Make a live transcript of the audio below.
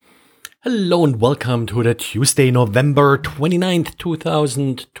Hello and welcome to the Tuesday, November 29th,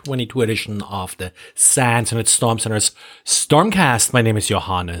 2022 edition of the SANS and Storm Center's StormCast. My name is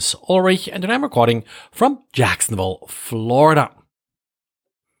Johannes Ulrich and I'm recording from Jacksonville, Florida.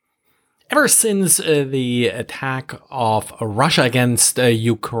 Ever since the attack of Russia against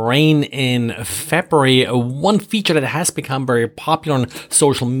Ukraine in February, one feature that has become very popular on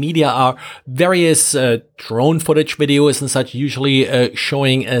social media are various drone footage videos and such, usually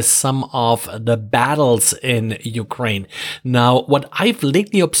showing some of the battles in Ukraine. Now, what I've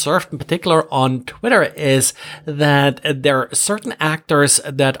lately observed in particular on Twitter is that there are certain actors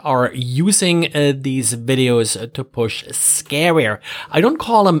that are using these videos to push scareware. I don't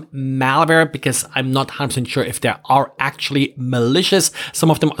call them malware because I'm not 100% sure if they are actually malicious. Some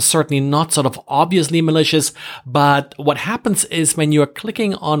of them are certainly not sort of obviously malicious, but what happens is when you're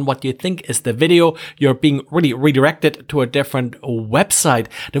clicking on what you think is the video, you're being really redirected to a different website.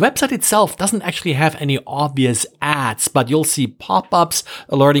 The website itself doesn't actually have any obvious ads, but you'll see pop-ups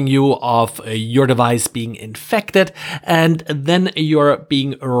alerting you of your device being infected, and then you're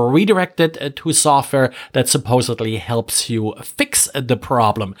being redirected to software that supposedly helps you fix the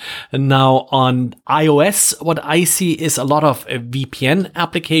problem. Now, on iOS, what I see is a lot of VPN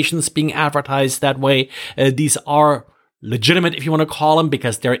applications being advertised that way. These are legitimate, if you want to call them,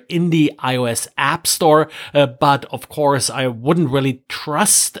 because they're in the iOS App Store. But of course, I wouldn't really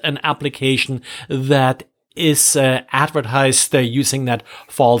trust an application that is advertised using that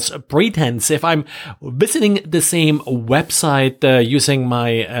false pretense. If I'm visiting the same website using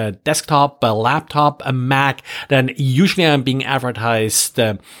my desktop, laptop, a Mac, then usually I'm being advertised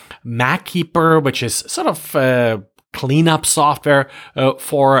MacKeeper, which is sort of cleanup software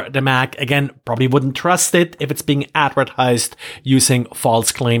for the Mac. Again, probably wouldn't trust it if it's being advertised using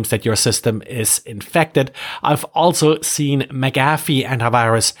false claims that your system is infected. I've also seen McAfee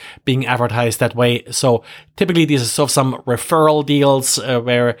antivirus being advertised that way. So typically these are sort of some referral deals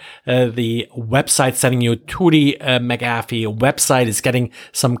where the website sending you to the McAfee website is getting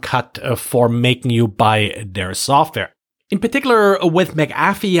some cut for making you buy their software. In particular, with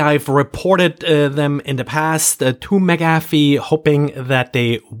McAfee, I've reported them in the past to McAfee, hoping that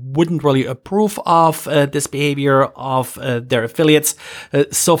they wouldn't really approve of this behavior of their affiliates.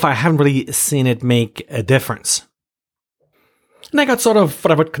 So far, I haven't really seen it make a difference. And I got sort of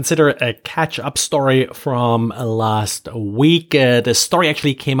what I would consider a catch-up story from last week. The story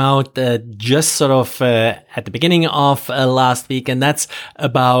actually came out just sort of at the beginning of last week, and that's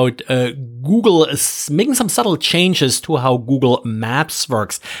about Google making some subtle changes to how Google Maps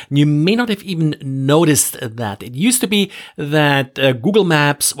works. You may not have even noticed that. It used to be that Google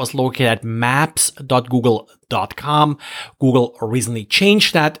Maps was located at maps.google.com. Google recently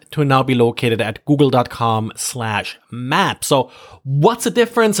changed that to now be located at google.com/maps. So what's the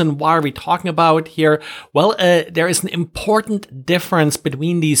difference and why are we talking about here? Well, there is an important difference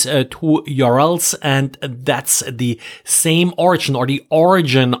between these two URLs, and that's the same origin or the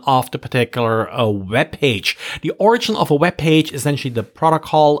origin of the particular web page. The origin of a web page is essentially the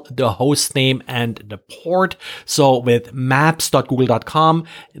protocol, the host name, and the port. So with maps.google.com,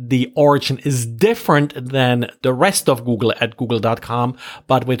 the origin is different than the rest of Google at google.com,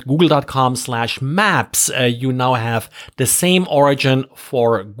 but with google.com/maps, you now have the same origin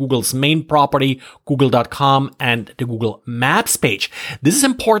for Google's main property, google.com, and the Google Maps page. This is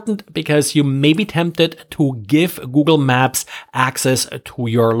important because you may be tempted to give Google Maps access to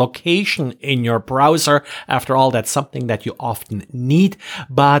your location in your browser. After all, that's something that you often need.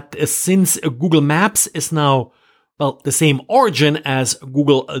 But since Google Maps is now the same origin as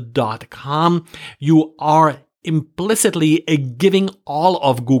google.com, you are implicitly giving all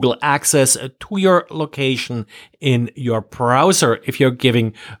of Google access to your location in your browser if you're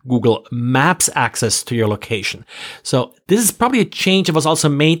giving Google Maps access to your location. So this is probably a change that was also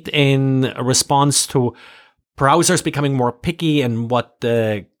made in response to browsers becoming more picky and what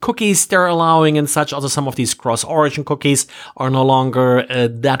cookies they're allowing and such. Also, some of these cross-origin cookies are no longer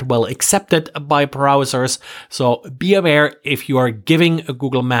that well accepted by browsers. So be aware, if you are giving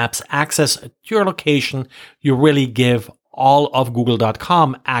Google Maps access to your location, you really give all of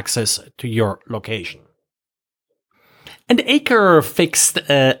google.com access to your location. And Acre fixed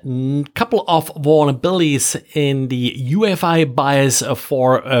a couple of vulnerabilities in the UEFI BIOS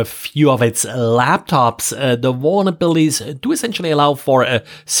for a few of its laptops. The vulnerabilities do essentially allow for a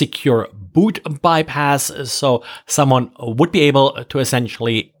secure boot bypass, so someone would be able to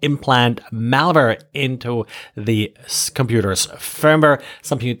essentially implant malware into the computer's firmware,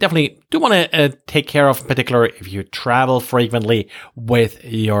 something you definitely do want to take care of, in particular if you travel frequently with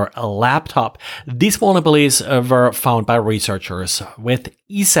your laptop. These vulnerabilities were found by researchers with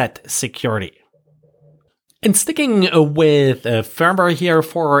ESET security. And sticking with firmware here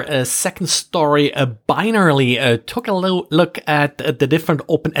for a second story, Binarly took a look at the different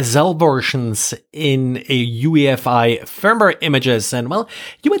OpenSSL versions in UEFI firmware images. And well,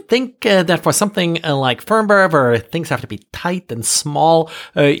 you would think that for something like firmware, where things have to be tight and small,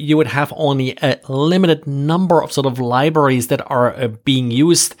 you would have only a limited number of sort of libraries that are being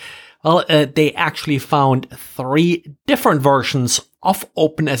used. Well, they actually found 3 different versions of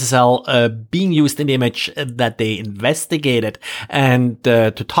OpenSSL being used in the image that they investigated. And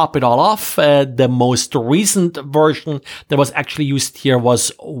to top it all off, the most recent version that was actually used here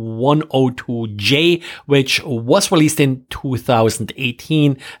was 102J, which was released in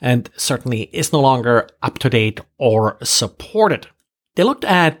 2018 and certainly is no longer up to date or supported. They looked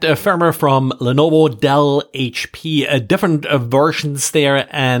at firmware from Lenovo, Dell, HP, different versions there,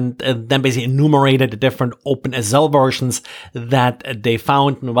 and then basically enumerated the different OpenSSL versions that they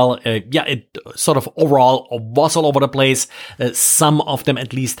found. And well, it sort of overall was all over the place. Some of them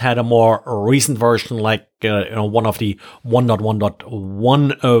at least had a more recent version, like one of the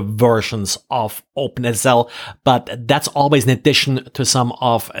 1.1.1 versions of OpenSSL, but that's always in addition to some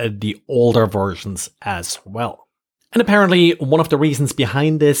of the older versions as well. And apparently, one of the reasons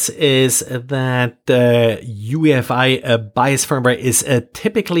behind this is that UEFI bias firmware is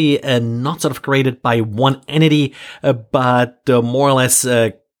typically not sort of created by one entity, but more or less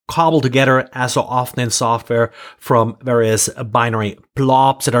cobbled together, as so often in software, from various binary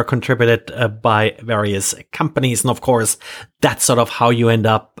blobs that are contributed by various companies. And of course, that's sort of how you end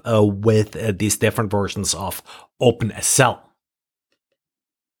up with these different versions of OpenSSL.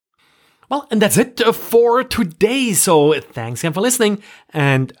 Well, and that's it for today. So thanks again for listening,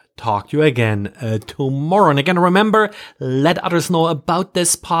 and talk to you again tomorrow. And again, remember, let others know about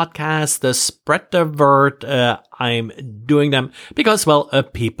this podcast, spread the word. I'm doing them because, well,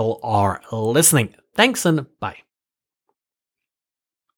 people are listening. Thanks and bye.